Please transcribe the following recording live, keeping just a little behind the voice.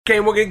Okay,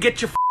 and we're gonna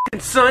get your fucking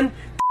son,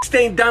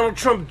 Stain Donald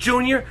Trump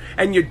Jr.,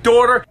 and your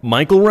daughter.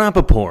 Michael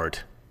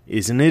Rappaport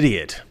is an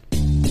idiot.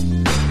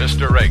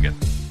 Mr. Reagan.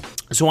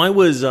 So I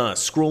was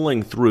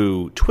scrolling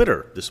through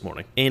Twitter this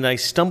morning, and I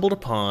stumbled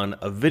upon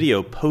a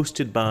video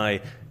posted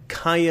by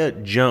Kaya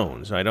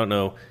Jones. I don't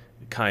know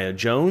Kaya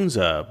Jones,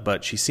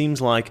 but she seems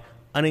like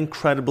an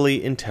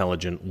incredibly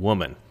intelligent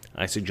woman.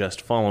 I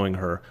suggest following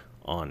her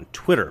on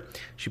Twitter.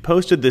 She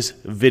posted this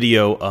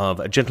video of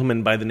a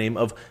gentleman by the name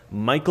of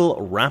Michael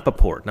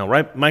Rappaport. Now,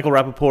 Michael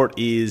Rappaport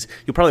is,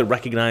 you'll probably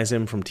recognize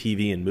him from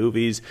TV and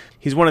movies.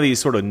 He's one of these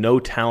sort of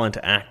no-talent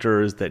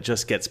actors that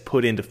just gets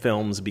put into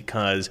films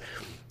because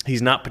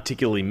he's not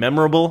particularly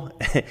memorable,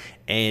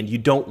 and you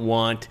don't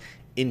want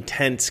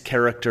intense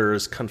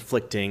characters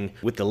conflicting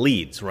with the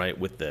leads, right?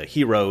 With the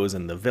heroes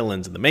and the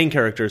villains and the main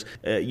characters.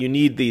 You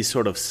need these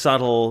sort of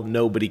subtle,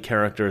 nobody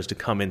characters to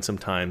come in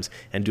sometimes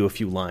and do a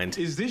few lines.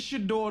 Is this your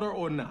daughter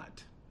or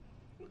not?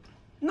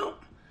 No.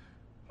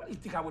 What, do you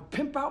think I would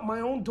pimp out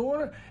my own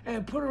daughter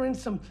and put her in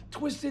some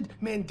twisted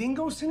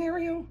Mandingo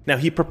scenario? Now,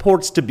 he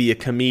purports to be a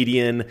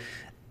comedian.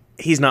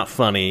 He's not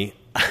funny.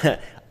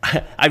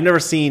 I've never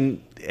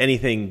seen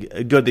anything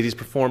good that he's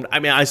performed. I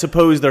mean, I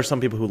suppose there's some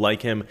people who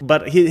like him,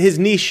 but his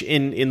niche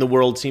in the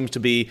world seems to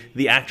be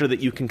the actor that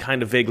you can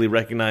kind of vaguely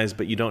recognize,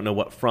 but you don't know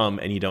what from,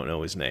 and you don't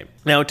know his name.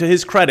 Now, to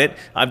his credit,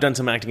 I've done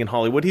some acting in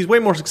Hollywood. He's way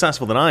more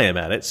successful than I am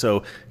at it,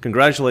 so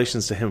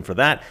congratulations to him for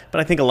that.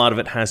 But I think a lot of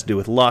it has to do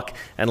with luck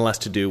and less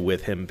to do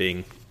with him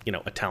being, you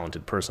know, a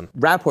talented person.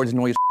 Rappaport doesn't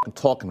know what he's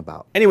talking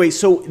about. Anyway,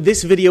 so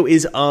this video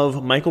is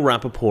of Michael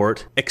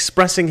Rappaport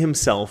expressing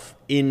himself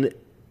in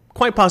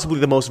quite possibly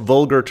the most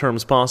vulgar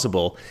terms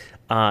possible,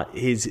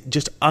 his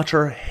just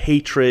utter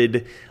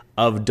hatred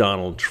of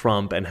Donald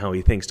Trump and how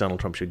he thinks Donald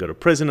Trump should go to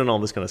prison and all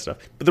this kind of stuff.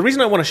 But the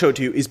reason I want to show it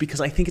to you is because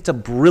I think it's a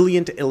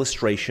brilliant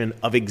illustration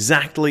of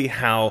exactly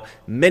how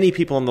many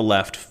people on the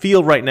left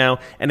feel right now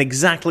and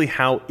exactly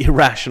how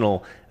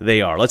irrational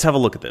they are. Let's have a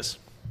look at this.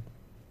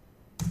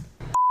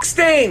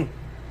 Stain!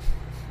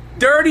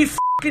 Dirty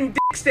fucking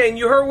dick stain.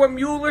 You heard what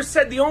Mueller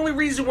said? The only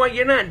reason why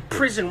you're not in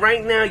prison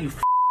right now, you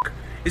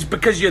is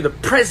because you're the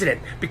president,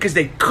 because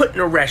they couldn't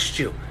arrest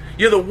you.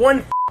 You're the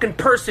one fucking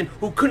person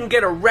who couldn't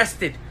get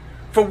arrested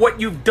for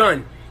what you've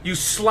done. You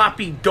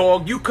sloppy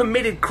dog. You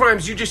committed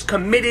crimes. You just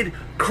committed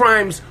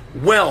crimes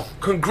well.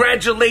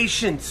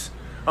 Congratulations.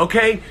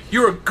 Okay?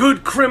 You're a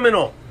good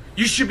criminal.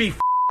 You should be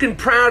fucking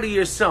proud of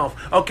yourself.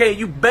 Okay?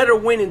 You better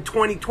win in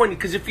 2020,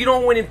 because if you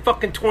don't win in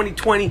fucking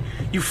 2020,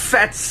 you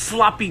fat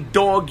sloppy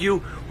dog,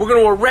 we're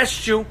going to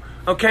arrest you.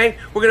 Okay?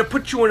 We're going to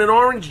put you in an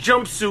orange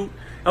jumpsuit.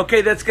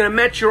 Okay, that's gonna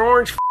match your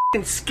orange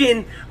f***ing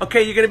skin.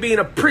 Okay, you're gonna be in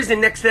a prison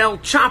next to El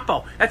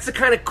Chapo. That's the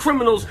kind of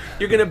criminals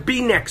you're gonna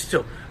be next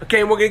to.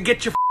 Okay, and we're gonna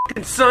get your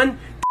f***ing son,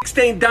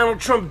 Stain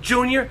Donald Trump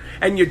Jr.,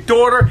 and your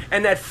daughter,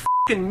 and that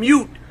f***ing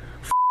mute,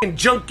 f***ing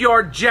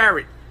junkyard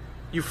Jared.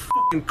 You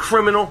f***ing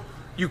criminal,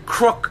 you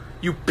crook,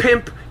 you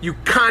pimp, you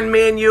con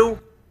man, you.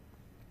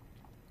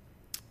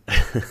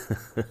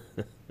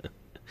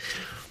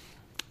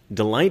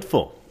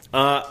 Delightful.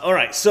 All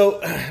right,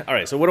 so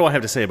what do I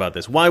have to say about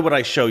this? Why would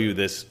I show you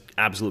this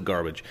absolute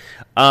garbage?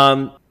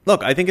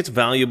 Look, I think it's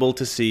valuable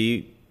to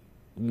see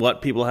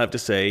what people have to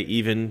say,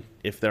 even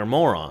if they're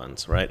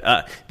morons, right?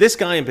 This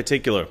guy in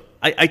particular,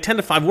 I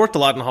tend to, I've worked a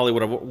lot in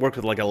Hollywood. I've worked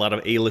with like a lot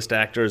of A-list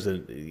actors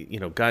and,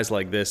 you know, guys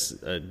like this,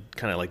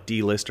 kind of like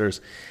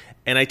D-listers.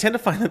 And I tend to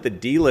find that the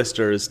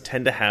D-listers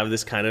tend to have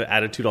this kind of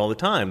attitude all the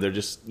time. They're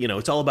just, you know,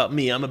 it's all about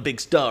me. I'm a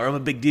big star. I'm a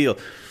big deal.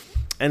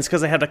 And it's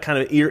because they have that kind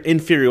of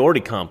inferiority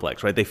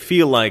complex, right? They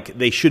feel like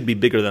they should be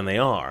bigger than they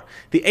are.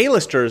 The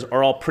A-listers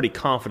are all pretty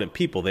confident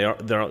people. They're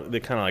kind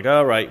of like,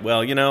 all right,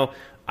 well, you know,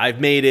 I've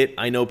made it.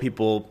 I know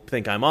people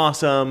think I'm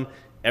awesome.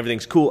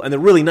 Everything's cool. And they're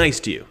really nice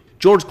to you.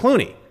 George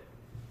Clooney,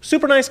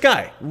 super nice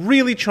guy.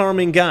 Really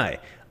charming guy.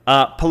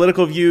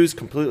 Political views,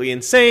 completely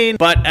insane.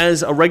 But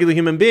as a regular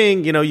human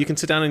being, you know, you can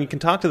sit down and you can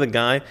talk to the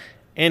guy,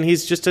 and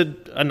he's just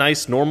a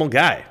nice, normal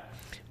guy.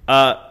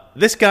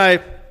 This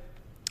guy,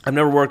 I've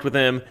never worked with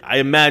him. I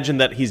imagine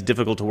that he's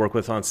difficult to work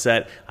with on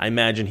set. I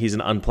imagine he's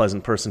an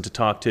unpleasant person to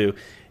talk to.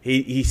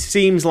 He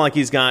seems like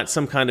he's got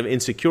some kind of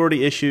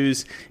insecurity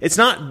issues. It's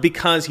not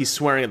because he's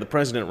swearing at the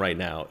president right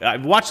now.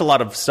 I've watched a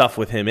lot of stuff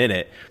with him in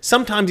it.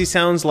 Sometimes he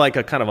sounds like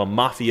a kind of a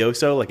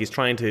mafioso, like he's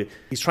trying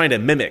to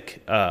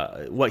mimic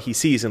what he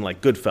sees in like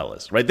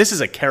Goodfellas, right? This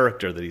is a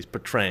character that he's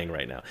portraying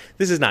right now.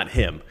 This is not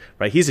him,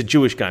 right? He's a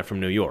Jewish guy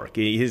from New York.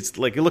 He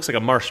looks like a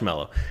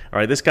marshmallow. All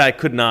right, this guy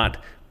could not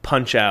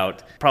punch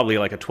out probably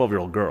like a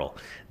 12-year-old girl.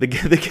 The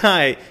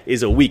guy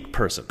is a weak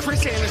person.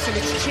 Chris Anderson,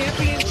 it's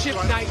championship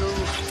night.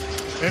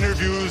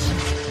 Interviews,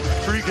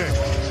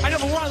 pregame. I know,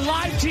 but we're on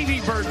live TV,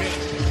 Birdman.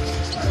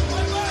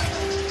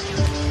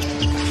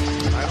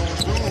 I don't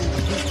do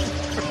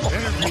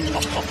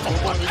interviews.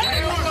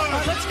 Hey,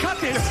 let's cut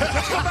this.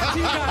 Let's go back to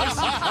you guys.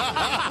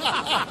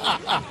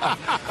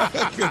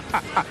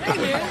 Hey,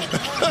 man.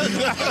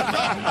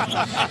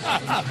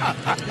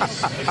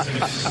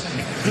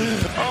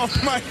 Oh,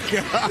 my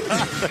God.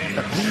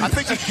 I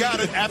think he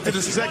got it after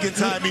the second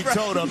time he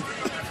told him.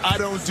 I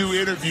don't do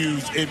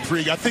interviews in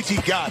pregame. I think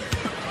he got it.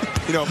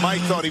 You know, Mike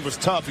thought he was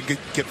tough and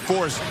could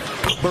force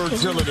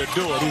Birdzilla to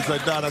do it. He's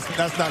like, no,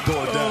 that's not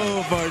going down.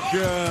 Oh, my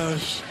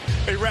gosh.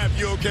 Hey, Rap,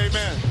 you okay,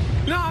 man?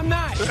 No, I'm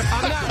not. And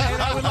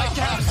I would like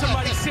to have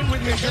somebody sit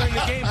with me during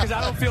the game because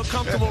I don't feel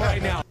comfortable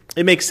right now.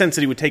 It makes sense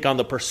that he would take on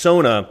the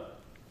persona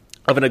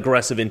of an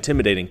aggressive,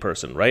 intimidating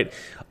person, right?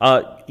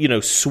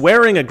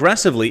 Swearing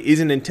aggressively is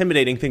an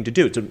intimidating thing to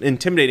do. It's an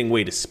intimidating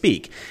way to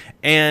speak.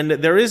 And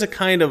there is a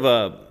kind of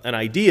an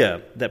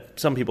idea that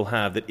some people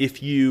have that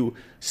if you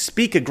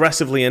speak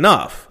aggressively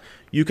enough,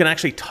 you can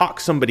actually talk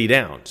somebody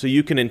down. So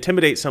you can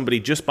intimidate somebody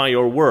just by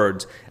your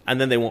words,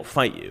 and then they won't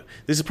fight you.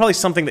 This is probably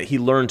something that he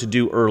learned to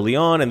do early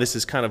on, and this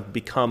has kind of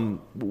become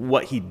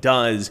what he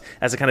does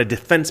as a kind of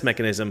defense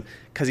mechanism,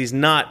 because he's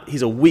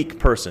a weak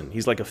person.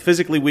 He's like a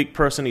physically weak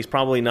person. He's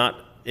probably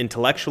not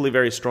intellectually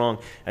very strong,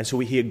 and so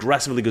he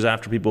aggressively goes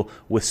after people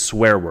with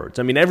swear words.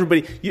 I mean,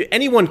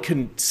 anyone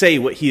can say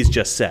what he's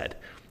just said.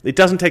 It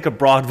doesn't take a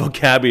broad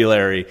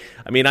vocabulary.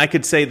 I mean, I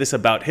could say this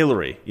about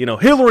Hillary.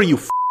 Hillary, you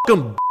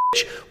fucking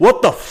bitch.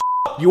 What the f***?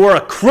 You are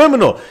a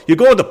criminal. You're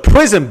going to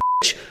prison,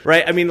 bitch.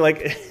 Right? I mean,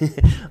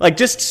 like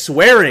just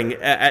swearing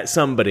at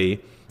somebody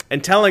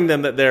and telling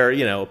them that they're,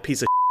 a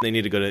piece of shit, they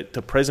need to go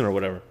to prison or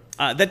whatever.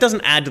 That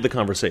doesn't add to the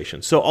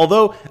conversation. So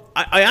although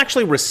I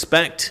actually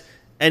respect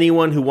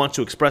anyone who wants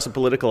to express a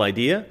political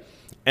idea,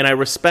 and I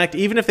respect,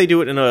 even if they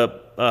do it in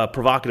a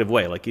provocative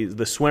way, like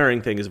the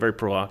swearing thing is very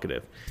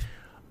provocative,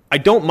 I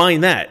don't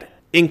mind that,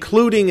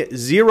 including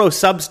zero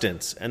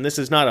substance, and this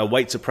is not a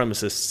white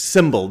supremacist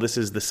symbol, this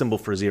is the symbol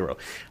for zero.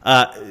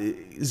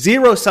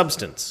 Zero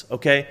substance,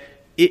 okay,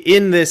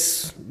 in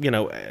this,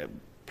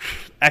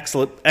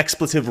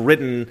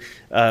 expletive-ridden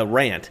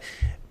rant,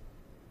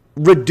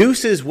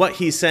 reduces what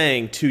he's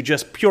saying to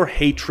just pure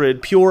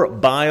hatred, pure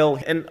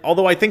bile, and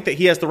although I think that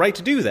he has the right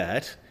to do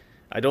that,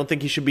 I don't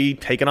think he should be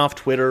taken off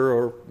Twitter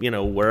or,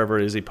 wherever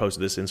it is he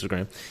posted this,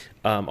 Instagram.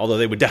 Although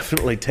they would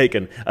definitely take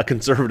a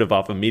conservative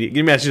off immediately. Can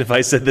you imagine if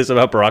I said this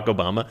about Barack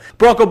Obama?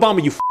 Barack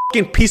Obama, you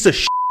fucking piece of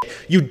shit.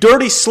 You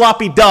dirty,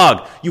 sloppy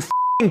dog. You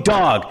fucking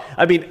dog.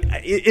 I mean,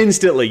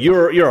 instantly,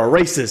 you're a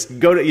racist.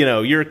 Go to,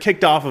 you're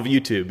kicked off of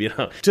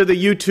YouTube, To the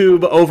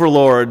YouTube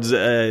overlords,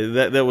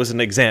 that was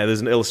an example.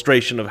 There's an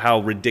illustration of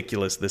how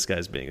ridiculous this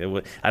guy's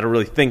being. I don't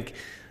really think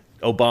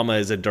Obama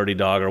is a dirty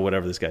dog or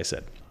whatever this guy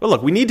said. But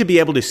look, we need to be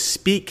able to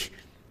speak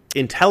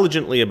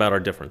intelligently about our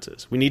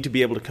differences. We need to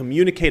be able to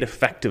communicate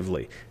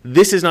effectively.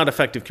 This is not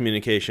effective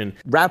communication.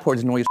 Rapport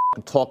doesn't know what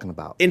he's talking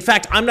about. In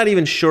fact, I'm not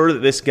even sure that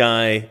this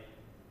guy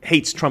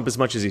hates Trump as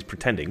much as he's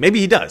pretending. Maybe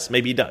he does.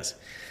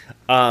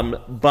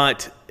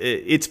 But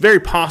it's very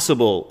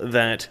possible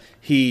that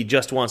he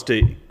just wants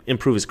to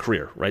improve his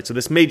career, right? So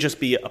this may just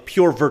be a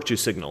pure virtue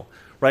signal,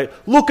 right?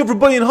 Look,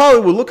 everybody in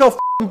Hollywood, look how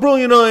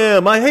brilliant I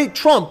am. I hate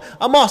Trump.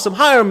 I'm awesome.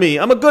 Hire me.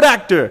 I'm a good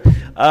actor.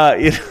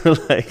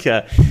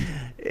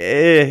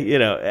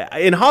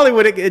 In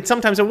Hollywood, it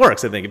sometimes it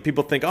works, I think. If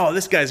people think, oh,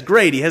 this guy's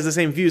great. He has the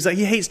same views.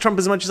 He hates Trump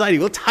as much as I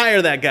do. Let's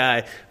hire that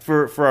guy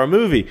for our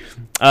movie.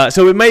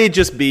 So it may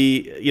just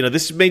be,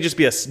 this may just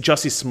be a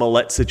Jussie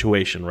Smollett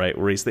situation, right?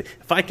 Where he's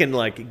if I can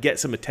get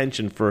some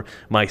attention for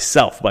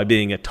myself by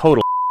being a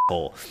total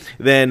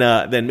then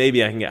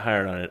maybe I can get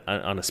hired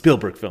on a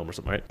Spielberg film or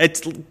something, right? It's,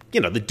 the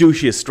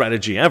douchiest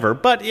strategy ever,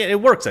 but it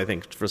works, I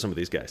think, for some of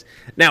these guys.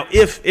 Now,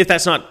 if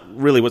that's not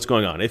really what's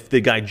going on, if the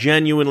guy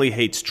genuinely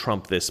hates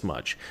Trump this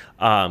much,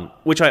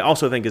 which I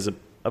also think is a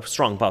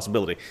strong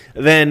possibility,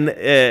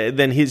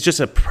 then he's just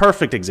a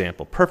perfect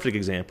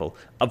example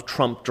of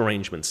Trump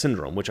derangement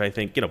syndrome, which I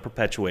think,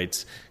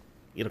 perpetuates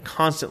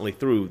constantly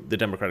through the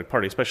Democratic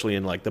Party, especially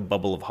in the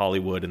bubble of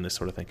Hollywood and this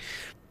sort of thing.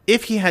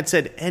 If he had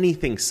said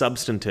anything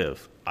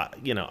substantive,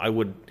 I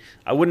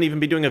wouldn't even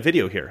be doing a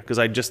video here, because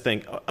I just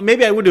think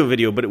maybe I would do a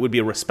video, but it would be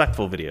a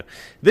respectful video.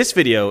 This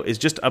video is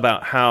just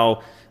about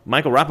how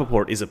Michael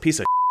Rappaport is a piece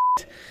of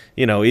shit.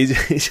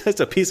 He's just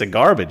a piece of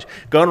garbage,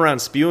 going around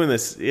spewing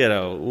this,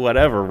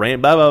 whatever,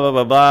 rant, blah, blah, blah,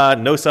 blah, blah,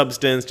 no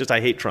substance, just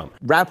I hate Trump.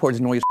 Rapport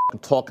doesn't know what he's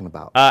talking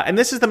about. And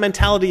this is the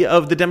mentality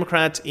of the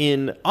Democrats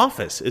in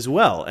office as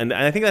well. And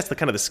I think that's the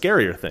kind of the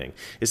scarier thing.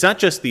 It's not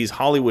just these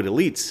Hollywood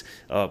elites,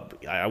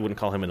 I wouldn't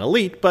call him an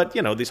elite, but,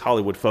 these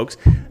Hollywood folks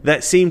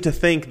that seem to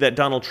think that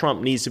Donald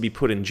Trump needs to be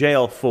put in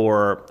jail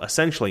for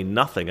essentially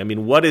nothing. I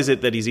mean, what is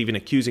it that he's even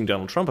accusing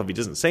Donald Trump of? He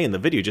doesn't say in the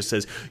video, he just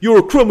says, you're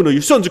a criminal,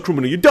 your son's a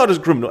criminal, your daughter's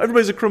a criminal,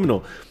 everybody's a criminal.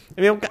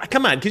 I mean,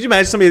 come on, could you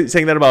imagine somebody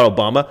saying that about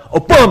Obama?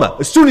 Obama,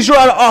 as soon as you're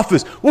out of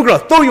office, we're going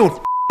to throw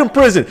you in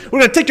prison. We're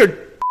going to take your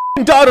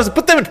daughters and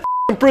put them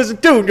in prison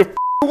too, and your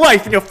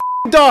wife and your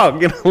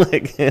dog.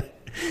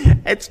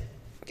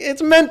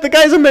 It's meant. The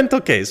guy's a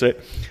mental case, right?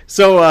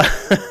 So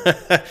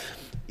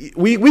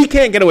we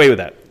can't get away with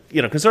that.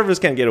 Conservatives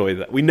can't get away with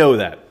that. We know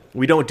that.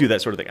 We don't do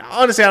that sort of thing.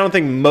 Honestly, I don't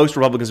think most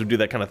Republicans would do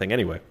that kind of thing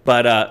anyway.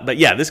 But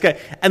yeah, this guy,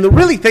 and the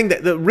really thing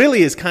that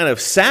really is kind of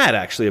sad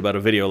actually about a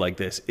video like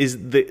this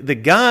is the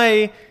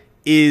guy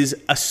is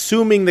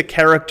assuming the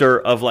character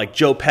of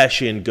Joe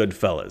Pesci in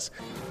Goodfellas.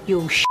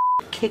 You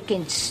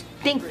kicking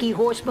stinky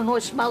horse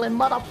smelling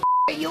motherfucker,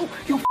 you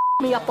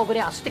me up over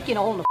there, I'll stick you in a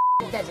hole in the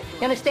desert.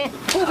 You understand?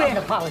 Move in and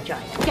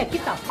apologize. Okay,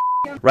 get the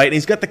right? And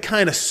he's got the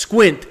kind of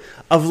squint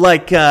of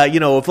like,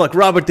 of like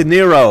Robert De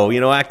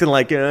Niro, acting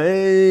like,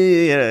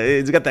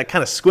 he's got that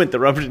kind of squint that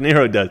Robert De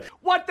Niro does.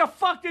 What the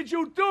fuck did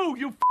you do?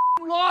 You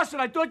lost it.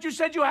 I thought you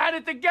said you had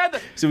it together.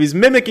 So he's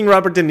mimicking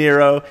Robert De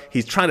Niro.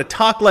 He's trying to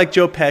talk like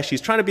Joe Pesci.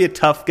 He's trying to be a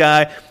tough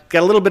guy.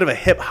 Got a little bit of a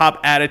hip-hop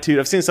attitude.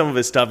 I've seen some of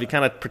his stuff. He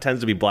kind of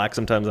pretends to be black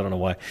sometimes. I don't know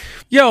why.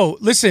 Yo,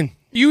 listen,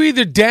 you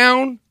either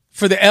down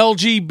for the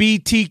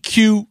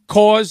LGBTQ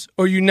cause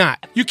or you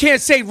not. You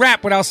can't say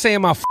rap without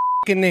saying my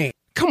fucking name.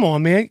 Come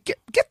on, man.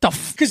 Get the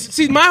because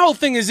see, my whole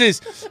thing is this.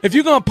 If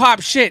you're going to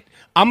pop shit,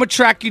 I'm going to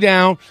track you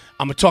down.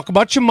 I'm going to talk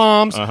about your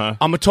moms. I'm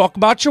going to talk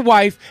about your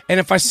wife. And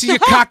if I see a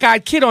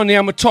cockeyed kid on there,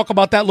 I'm going to talk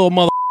about that little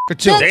motherfucker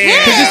too.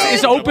 Because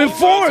it's open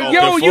forum.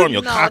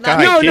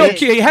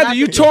 Heather,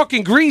 you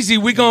talking greasy.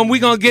 We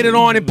gonna get it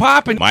on and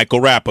popping. Michael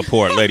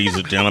Rappaport, ladies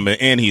and gentlemen,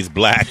 and he's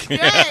black.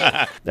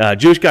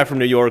 Jewish guy from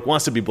New York,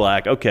 wants to be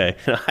black. Okay.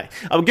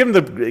 I'll give him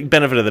the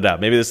benefit of the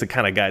doubt. Maybe this is the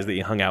kind of guys that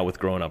you hung out with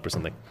growing up or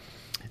something.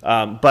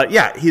 But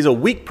yeah, he's a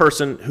weak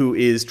person who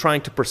is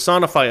trying to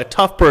personify a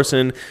tough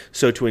person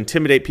so to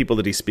intimidate people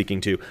that he's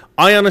speaking to.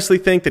 I honestly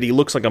think that he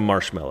looks like a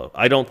marshmallow.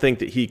 I don't think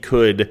that he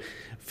could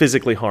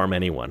physically harm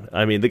anyone.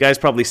 I mean, the guy's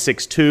probably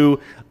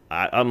 6'2".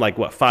 I'm like,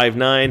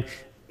 5'9".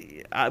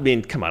 I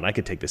mean, come on, I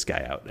could take this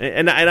guy out.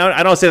 And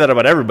I don't say that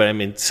about everybody. I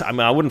mean,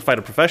 I wouldn't fight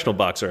a professional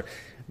boxer,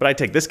 but I'd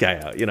take this guy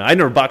out. I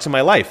never boxed in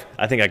my life.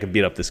 I think I could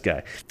beat up this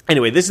guy.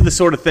 Anyway, this is the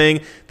sort of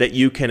thing that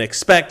you can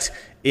expect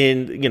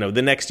in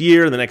the next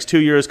year, the next 2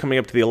 years coming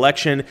up to the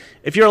election.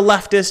 If you're a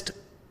leftist,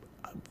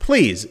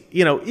 please,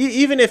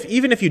 even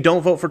if you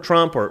don't vote for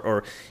Trump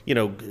or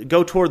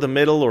go toward the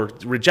middle or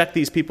reject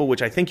these people,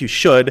 which I think you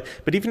should,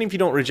 but even if you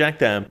don't reject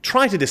them,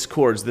 try to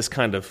discourage this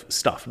kind of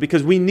stuff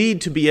because we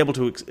need to be able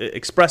to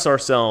express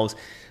ourselves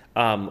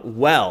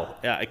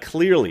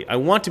clearly. I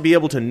want to be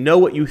able to know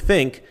what you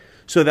think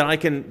so that I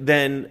can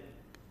then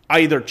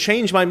either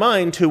change my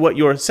mind to what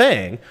you're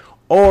saying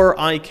or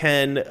I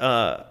can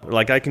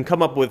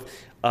come up with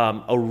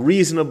a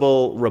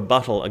reasonable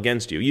rebuttal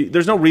against you.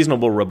 There's no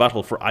reasonable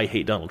rebuttal for I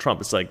hate Donald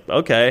Trump. It's like,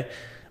 okay,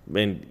 I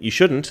mean, you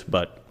shouldn't,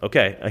 but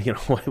okay.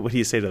 What do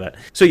you say to that?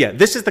 So yeah,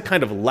 this is the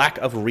kind of lack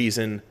of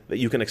reason that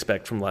you can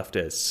expect from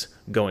leftists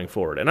going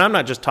forward. And I'm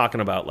not just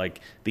talking about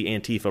like the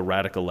Antifa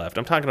radical left.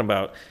 I'm talking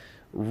about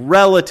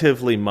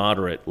relatively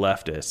moderate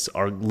leftists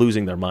are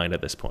losing their mind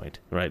at this point,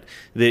 right?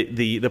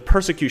 The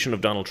persecution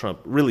of Donald Trump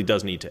really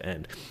does need to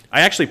end.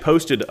 I actually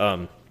posted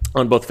on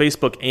both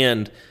Facebook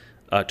and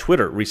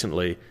Twitter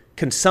recently,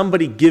 can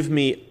somebody give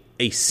me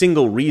a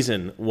single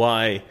reason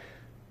why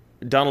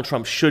Donald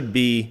Trump should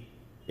be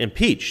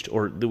impeached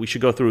or that we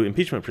should go through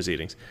impeachment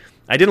proceedings?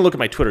 I didn't look at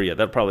my Twitter yet.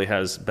 That probably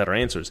has better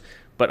answers.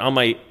 But on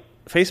my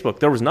Facebook,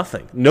 there was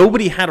nothing.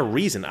 Nobody had a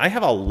reason. I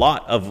have a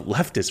lot of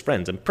leftist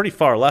friends. I'm pretty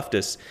far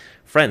leftist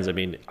friends. I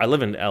mean, I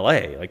live in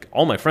LA. Like,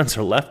 all my friends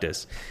are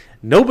leftists.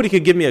 Nobody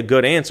could give me a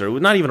good answer. It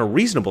was not even a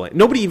reasonable answer.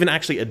 Nobody even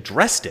actually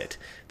addressed it.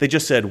 They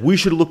just said, we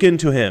should look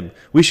into him.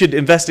 We should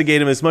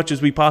investigate him as much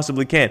as we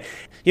possibly can.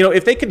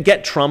 If they could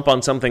get Trump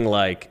on something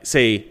like,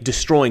 say,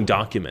 destroying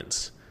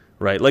documents,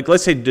 right? Like,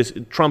 let's say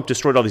Trump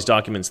destroyed all these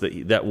documents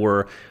that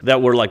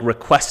were like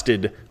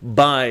requested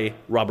by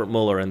Robert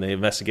Mueller in the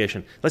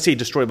investigation. Let's say he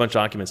destroyed a bunch of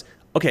documents.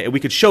 Okay, we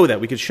could show that.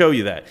 We could show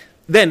you that.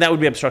 Then that would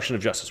be obstruction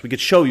of justice. We could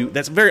show you.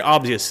 That's very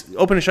obvious.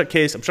 Open and shut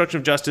case, obstruction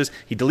of justice.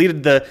 He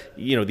deleted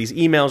these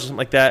emails or something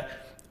like that.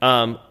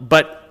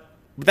 But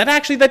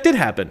that did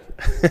happen.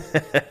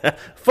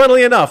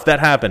 Funnily enough,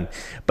 that happened.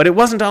 But it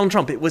wasn't Donald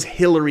Trump. It was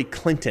Hillary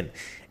Clinton.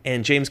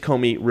 And James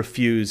Comey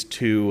refused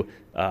to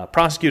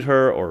prosecute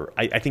her, or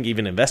I think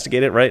even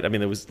investigate it, right? I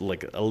mean, it was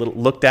like a little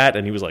looked at,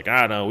 and he was like,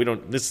 no, we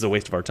don't, this is a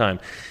waste of our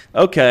time.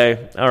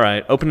 Okay, all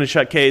right, open and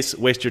shut case,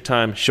 waste your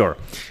time, sure.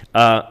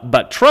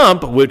 But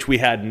Trump, which we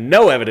had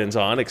no evidence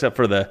on, except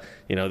for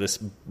this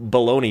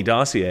baloney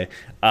dossier,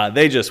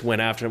 they just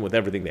went after him with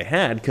everything they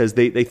had, because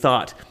they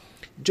thought,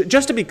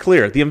 just to be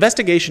clear, the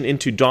investigation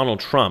into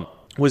Donald Trump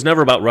was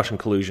never about Russian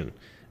collusion.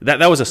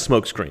 That was a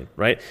smokescreen,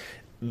 right?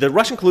 The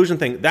Russian collusion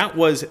thing, that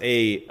was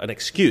an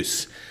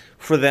excuse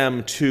for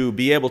them to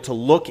be able to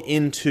look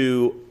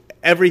into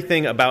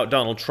everything about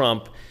Donald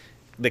Trump,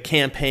 the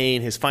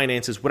campaign, his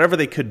finances, whatever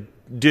they could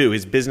do,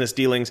 his business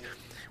dealings,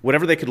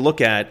 whatever they could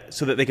look at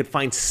so that they could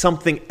find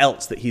something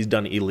else that he's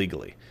done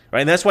illegally. Right?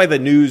 And that's why the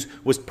news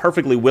was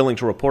perfectly willing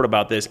to report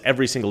about this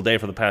every single day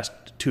for the past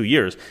 2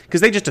 years,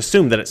 because they just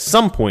assumed that at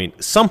some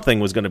point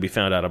something was going to be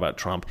found out about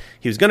Trump.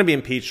 He was going to be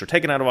impeached or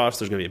taken out of office.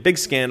 There's going to be a big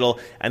scandal,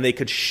 and they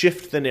could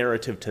shift the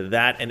narrative to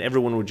that, and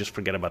everyone would just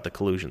forget about the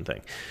collusion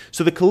thing.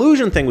 So the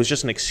collusion thing was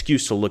just an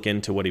excuse to look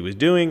into what he was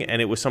doing, and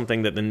it was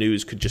something that the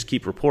news could just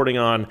keep reporting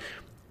on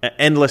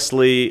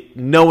endlessly,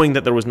 knowing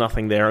that there was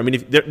nothing there. I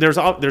mean, there's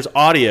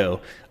audio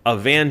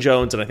of Van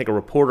Jones and I think a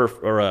reporter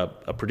or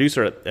a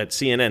producer at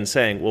CNN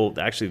saying, well,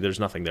 actually, there's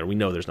nothing there. We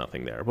know there's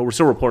nothing there. But we're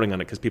still reporting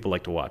on it because people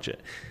like to watch it.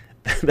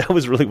 That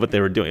was really what they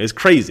were doing. It was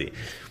crazy.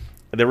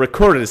 They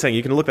recorded it saying,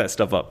 you can look that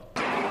stuff up.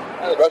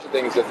 The Russian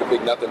thing is just a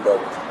big nothing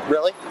burger.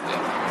 Really?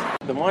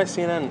 Then why is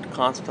CNN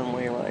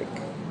constantly like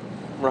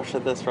Russia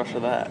this, Russia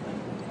that?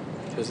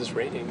 Because it's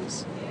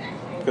ratings.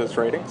 Because it's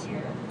ratings?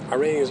 Our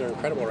ratings are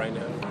incredible right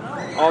now.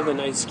 All the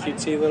nice,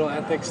 cutesy little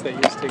ethics that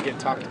used to get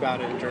talked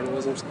about in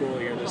journalism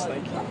school, you're just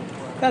like,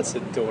 that's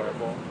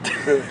adorable.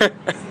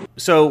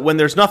 So when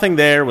there's nothing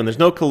there, when there's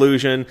no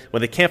collusion,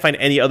 when they can't find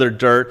any other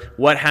dirt,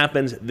 what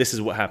happens? This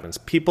is what happens.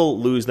 People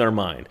lose their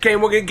mind. Okay,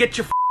 and we're gonna get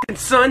your fucking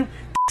son,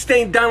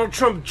 stain Donald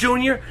Trump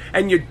Jr.,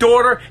 and your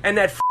daughter, and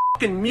that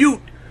fucking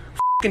mute,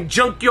 fucking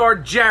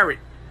junkyard Jared.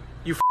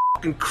 You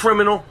fucking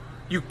criminal,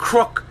 you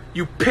crook,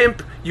 you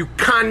pimp, you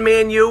con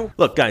man, you.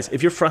 Look, guys,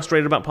 if you're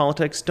frustrated about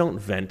politics, don't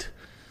vent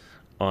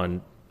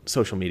on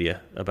social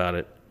media about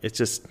it.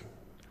 It's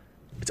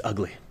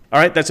ugly. All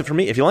right, that's it for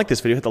me. If you like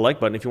this video, hit the like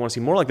button. If you want to see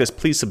more like this,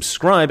 please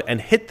subscribe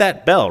and hit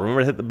that bell.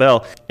 Remember to hit the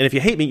bell. And if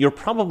you hate me, you're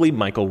probably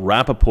Michael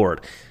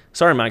Rappaport.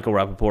 Sorry, Michael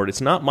Rappaport.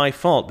 It's not my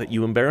fault that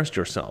you embarrassed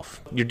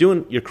yourself.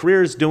 Your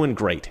career is doing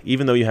great,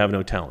 even though you have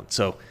no talent.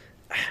 So,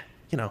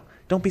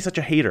 don't be such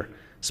a hater.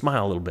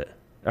 Smile a little bit.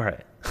 All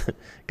right.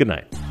 Good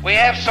night. We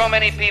have so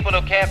many people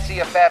who can't see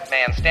a fat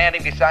man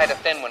standing beside a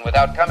thin one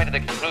without coming to the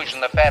conclusion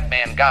the fat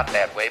man got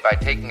that way by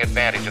taking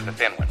advantage of the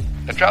thin one.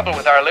 The trouble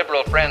with our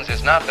liberal friends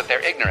is not that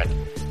they're ignorant.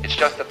 It's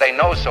just that they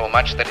know so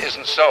much that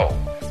isn't so.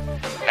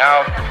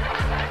 Now,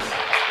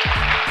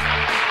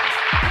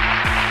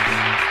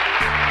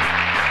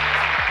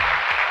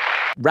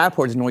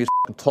 Rappaport doesn't know what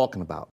he's talking about.